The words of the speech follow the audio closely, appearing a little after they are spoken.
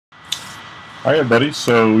Hi everybody,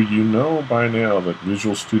 so you know by now that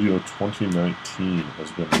Visual Studio 2019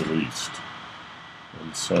 has been released.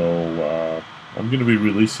 And so I'm going to be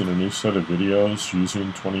releasing a new set of videos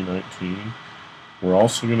using 2019. We're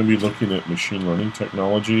also going to be looking at machine learning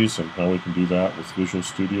technologies and how we can do that with Visual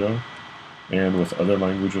Studio and with other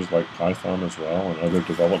languages like Python as well and other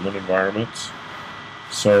development environments.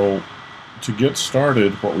 So to get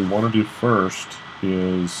started, what we want to do first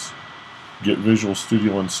is get Visual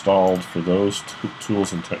Studio installed for those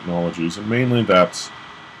tools and technologies, and mainly that's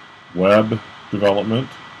web development,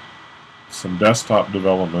 some desktop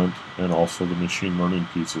development, and also the machine learning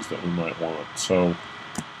pieces that we might want. So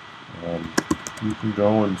you can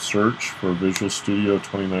go and search for Visual Studio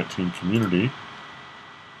 2019 Community,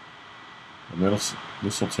 and this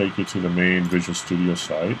will take you to the main Visual Studio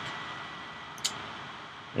site.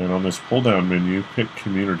 And on this pull-down menu, pick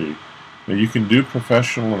Community. Now you can do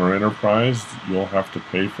professional or enterprise. You'll have to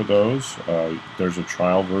pay for those. There's a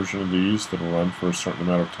trial version of these that will run for a certain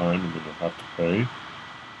amount of time, and then you'll have to pay.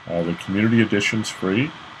 The community edition's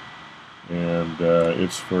free, and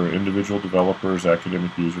it's for individual developers,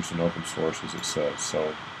 academic users, and open source, as it says.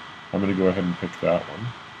 So I'm going to go ahead and pick that one.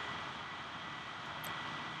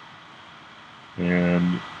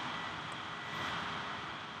 And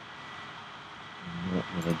I'm not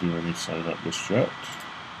going to do any sign up just yet.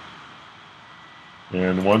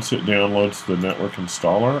 And once it downloads the network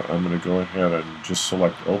installer, I'm going to go ahead and just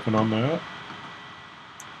select open on that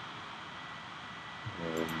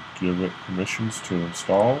and give it permissions to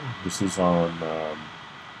install. This is on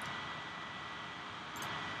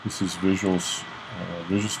Visual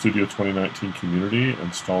Studio 2019 Community,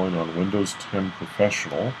 installing on Windows 10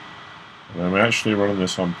 Professional. And I'm actually running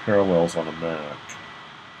this on Parallels on a Mac,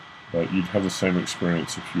 but you'd have the same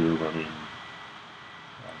experience if you were running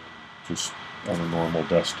just on a normal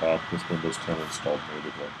desktop with Windows 10 installed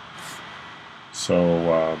natively.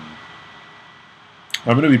 So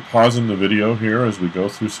I'm going to be pausing the video here as we go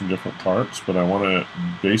through some different parts, but I want to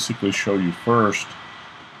basically show you first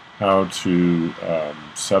how to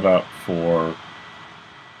set up for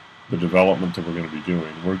the development that we're going to be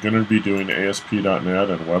doing. We're going to be doing ASP.NET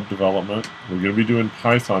and web development. We're going to be doing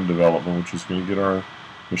Python development, which is going to get our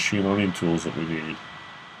machine learning tools that we need.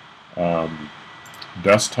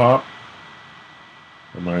 Desktop,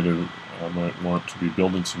 I might want to be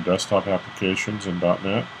building some desktop applications in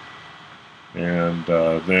 .NET. And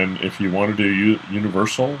then if you want to do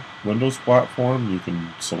Universal Windows Platform, you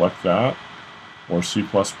can select that, or C++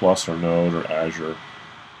 or Node or Azure.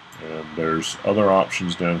 And there's other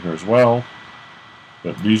options down here as well,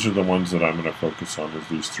 but these are the ones that I'm going to focus on, is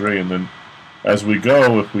these three. And then as we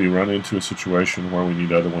go, if we run into a situation where we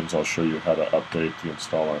need other ones, I'll show you how to update the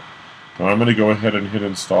installer. Now I'm going to go ahead and hit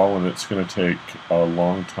install, and it's going to take a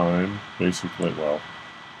long time, basically, well,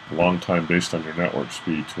 a long time based on your network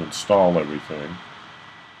speed to install everything.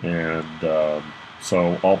 And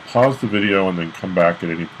so I'll pause the video and then come back at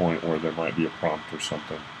any point where there might be a prompt or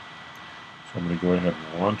something. So I'm going to go ahead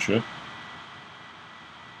and launch it.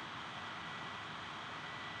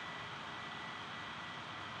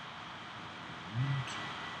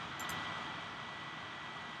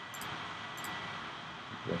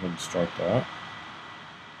 Go ahead and start that.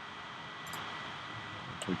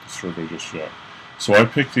 I'll take the survey just yet. So I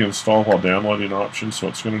picked the install while downloading option, so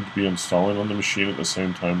it's going to be installing on the machine at the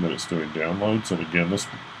same time that it's doing downloads. And again,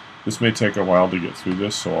 this may take a while to get through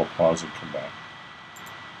this, so I'll pause and come back.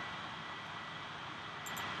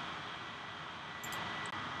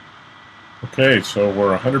 Okay, so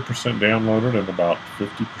we're 100% downloaded and about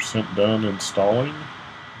 50% done installing.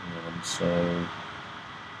 And so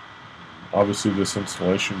obviously this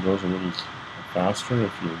installation goes a little faster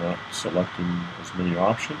if you're not selecting as many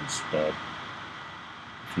options, but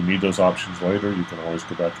if you need those options later, you can always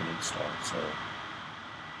go back and install. So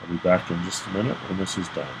I'll be back in just a minute when this is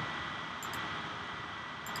done.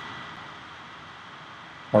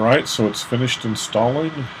 Alright, so it's finished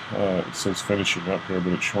installing. It says finishing up here,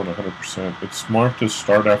 but it's showing 100%. It's marked as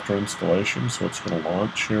start after installation, so it's going to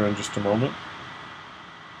launch here in just a moment.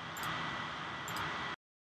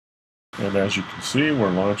 And as you can see,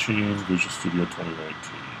 we're launching Visual Studio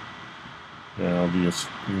 2019. Now the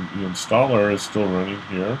installer is still running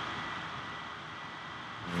here,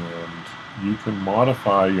 and you can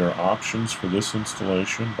modify your options for this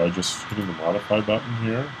installation by just hitting the modify button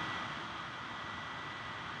here,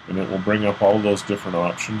 and it will bring up all of those different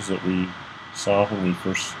options that we saw when we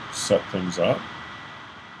first set things up,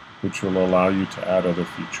 which will allow you to add other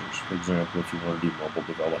features. For example, if you want to do mobile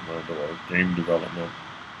development or game development,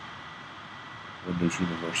 Windows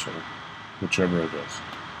Universal, whichever it is.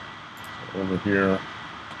 So over here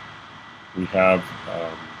we have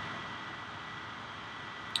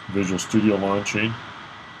Visual Studio launching.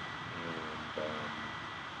 And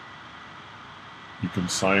you can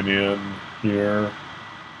sign in here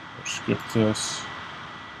or skip this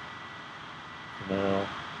for now.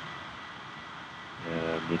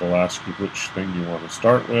 And it'll ask you which thing you want to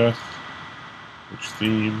start with, which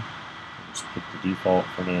theme. I'll just pick the default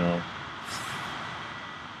for now.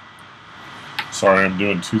 Sorry, I'm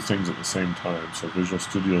doing two things at the same time. So Visual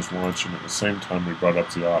Studio is launching at the same time we brought up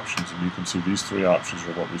the options, and you can see these three options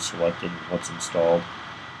are what we selected and what's installed.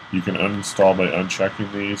 You can uninstall by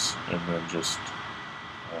unchecking these and then just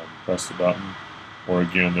press the button, or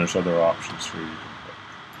again, there's other options here you can pick.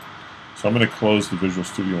 So I'm going to close the Visual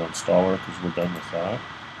Studio installer because we're done with that.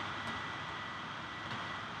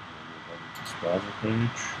 And we're done with this browser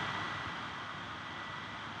page.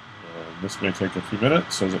 And this may take a few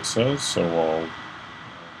minutes, as it says, so I'll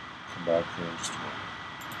come back here in just a moment.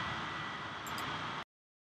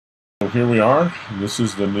 So here we are, and this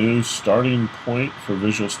is the new starting point for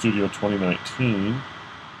Visual Studio 2019.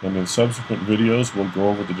 And in subsequent videos, we'll go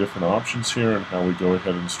over the different options here and how we go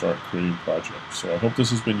ahead and start creating projects. So I hope this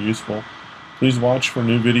has been useful. Please watch for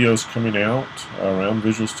new videos coming out around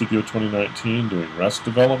Visual Studio 2019, doing REST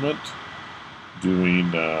development,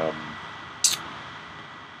 doing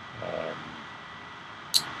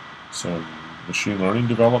some machine learning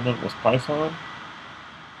development with Python.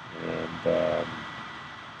 And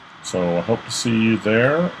so I hope to see you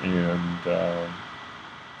there, and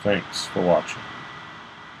thanks for watching.